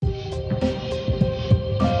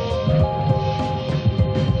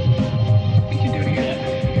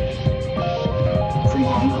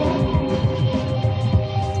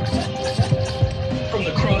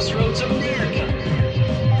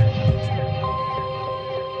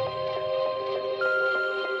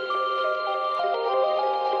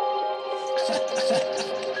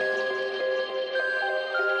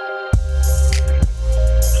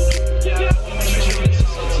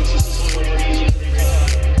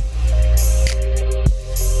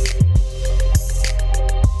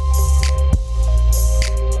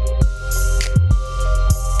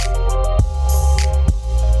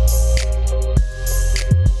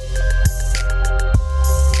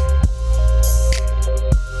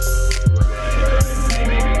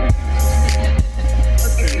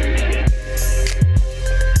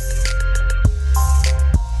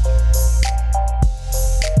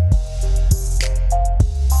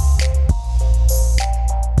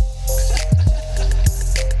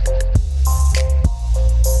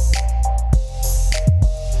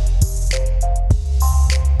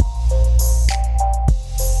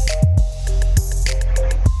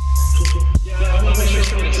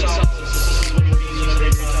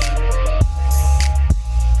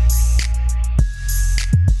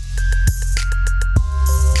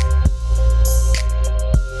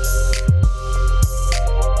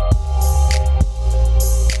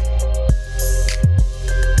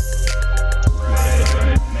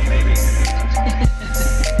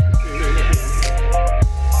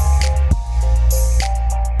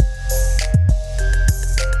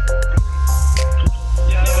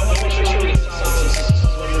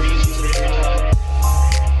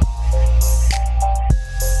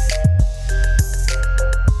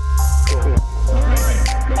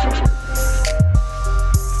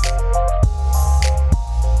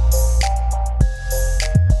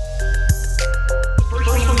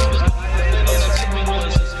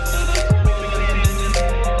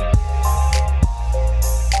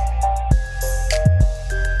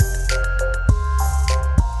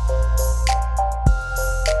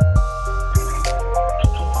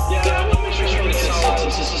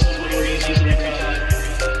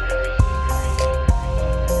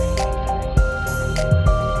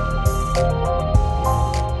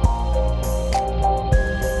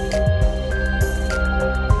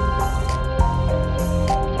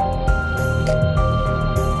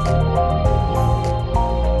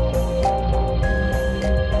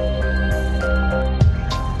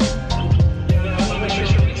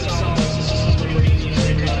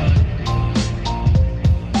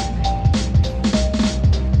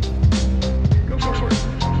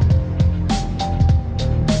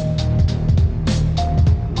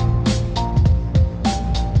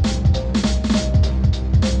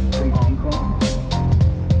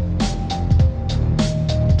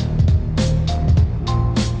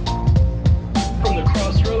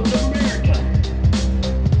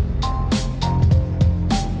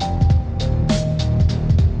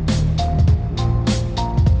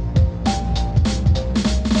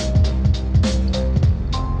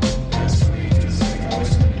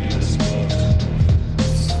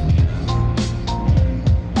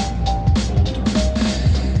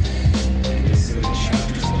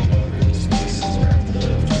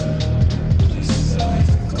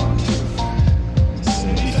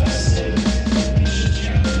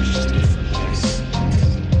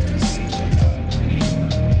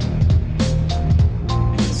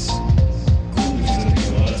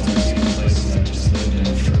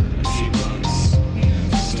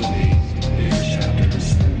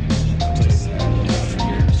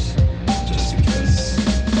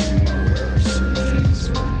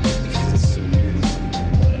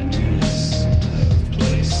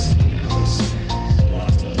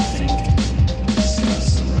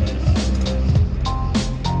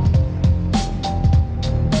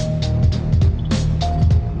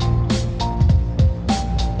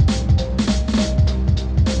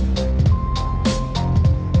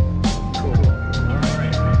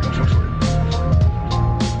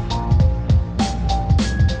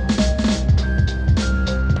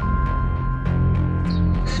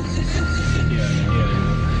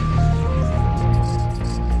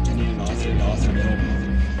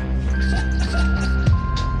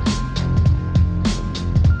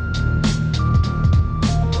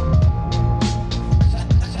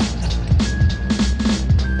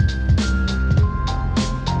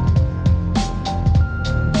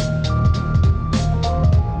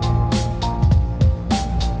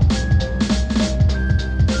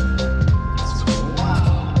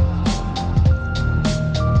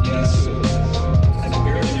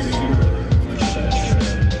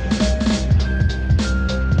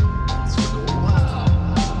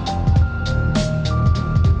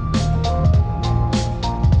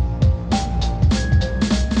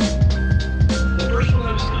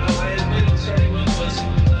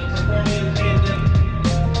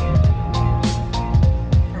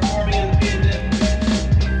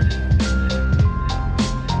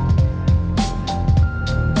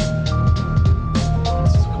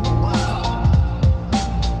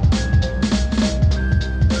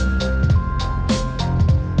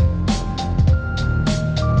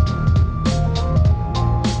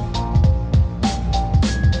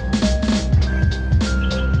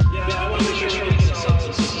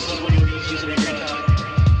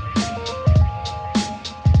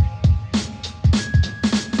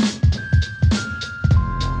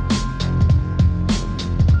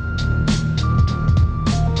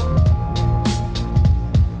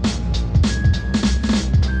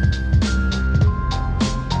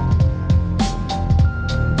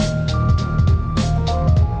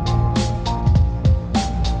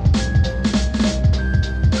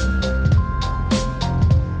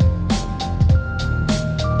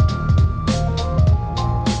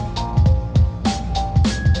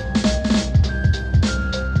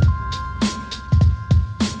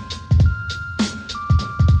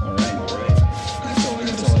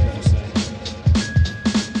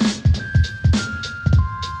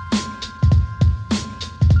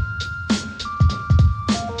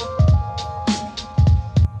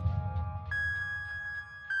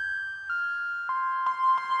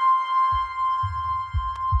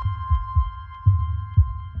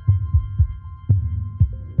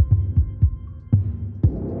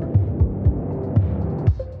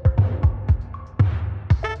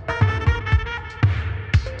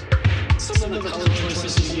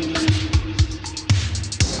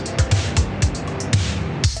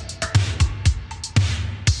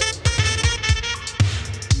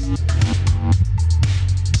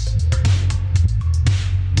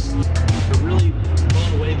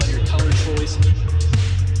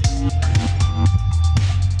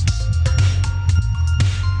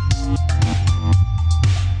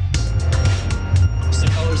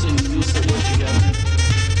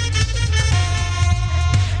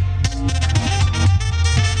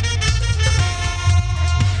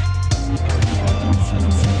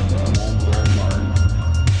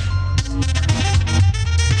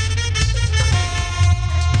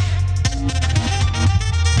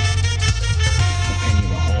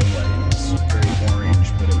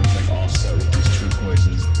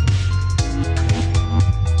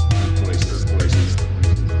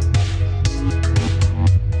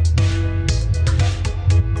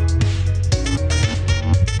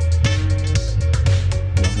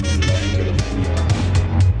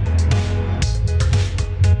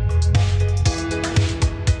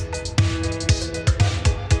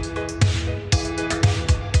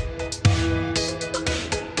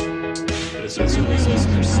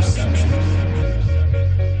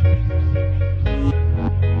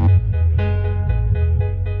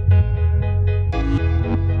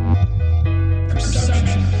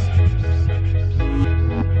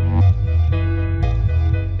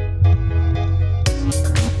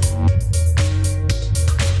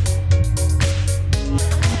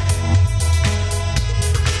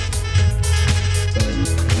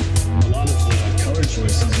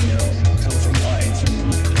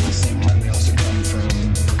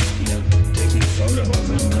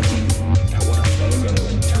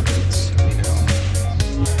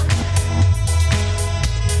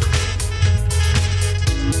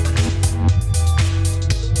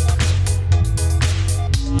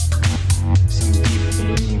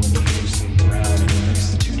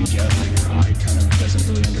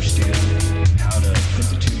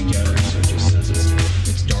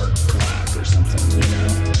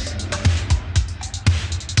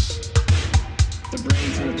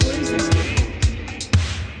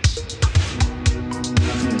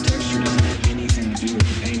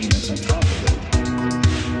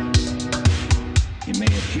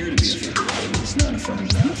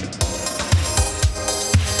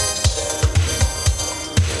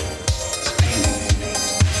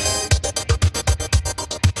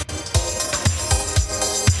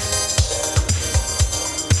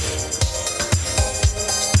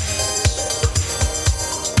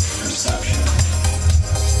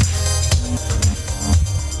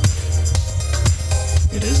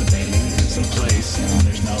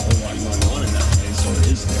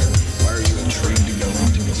trained to go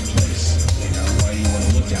into this place? You know, why do you want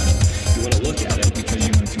to look at it? You want to look at it because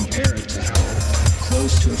you want to compare it to how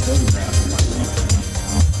close to a photograph it might look.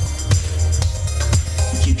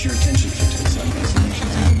 It keeps your attention for 10 seconds and makes you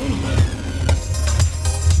think a little bit.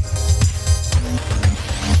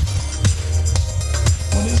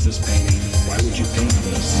 What is this painting? Why would you paint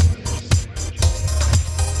this?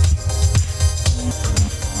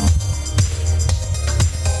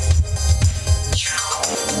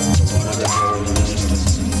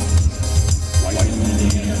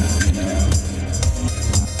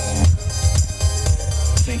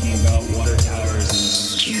 Thinking about water towers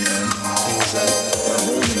and, you know, things that are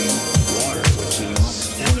holding water, which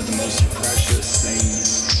is one of the most precious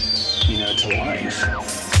things, you know, to life.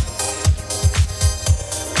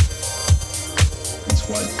 It's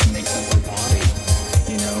what makes up our body,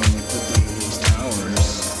 you know, and we put them in these towers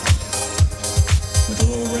with a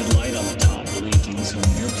little red light on the top blinking so an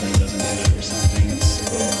airplane doesn't hit it or something. It's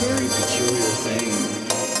a very peculiar thing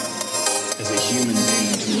as a human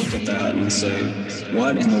being to look at that and say,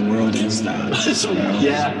 what in the world is that? You know?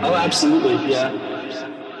 Yeah, oh absolutely, yeah.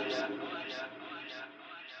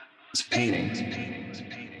 It's painting.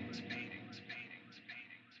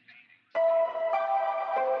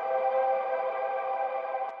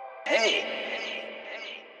 Hey,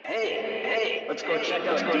 let's go check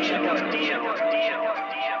out DM.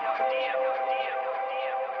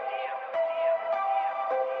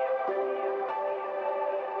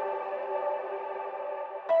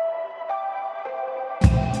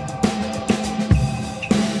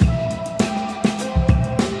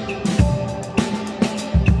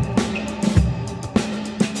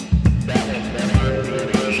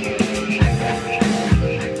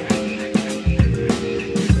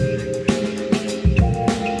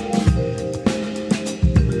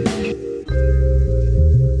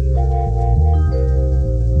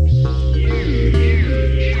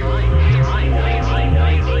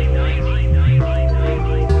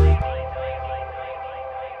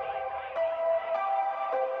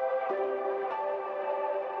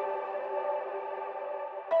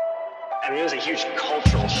 I mean, it was a huge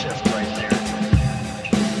cultural shift right there.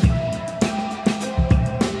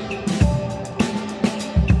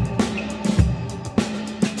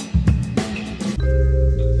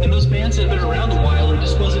 And those bands have been around a while, it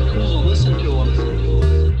just wasn't cool to listen to them.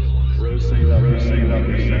 Rose saying up, great.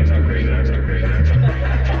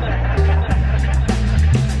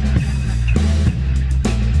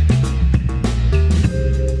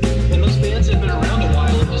 And those bands have been around a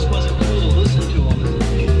while, it just wasn't cool to listen to them.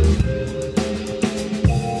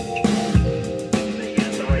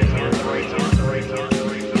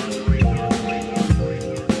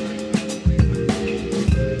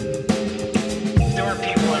 There were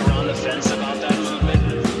people that were on the fence about that movement.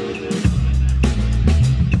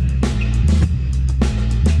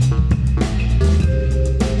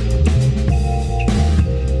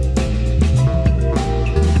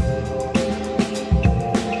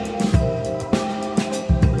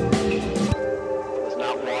 Was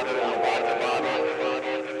not water in the water bottle.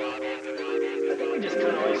 I think we just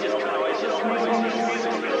kind of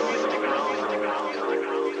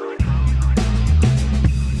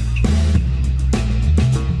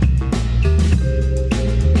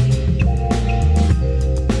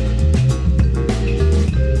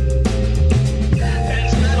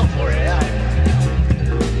It's metal for you, yeah.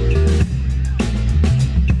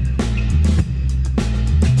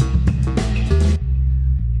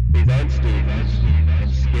 These art students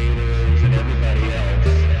and skaters and everybody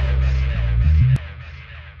else.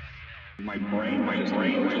 My brain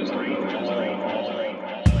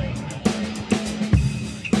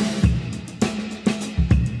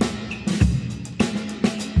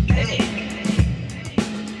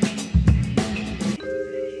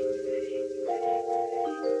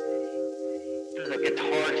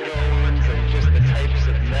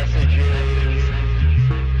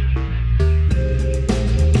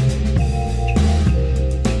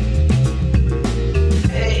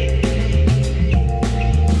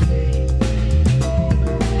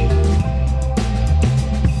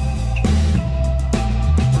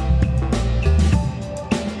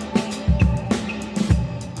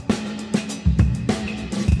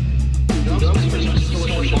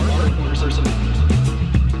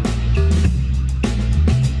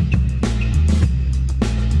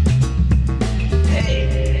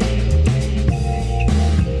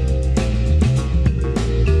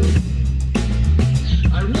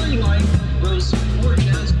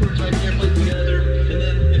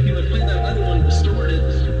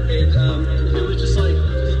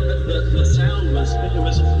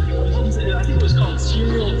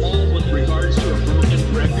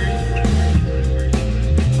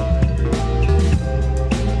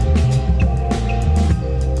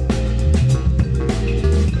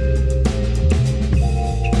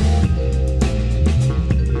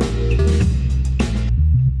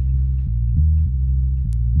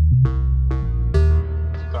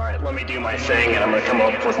let me do my thing and I'm gonna come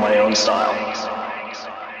up with my own style.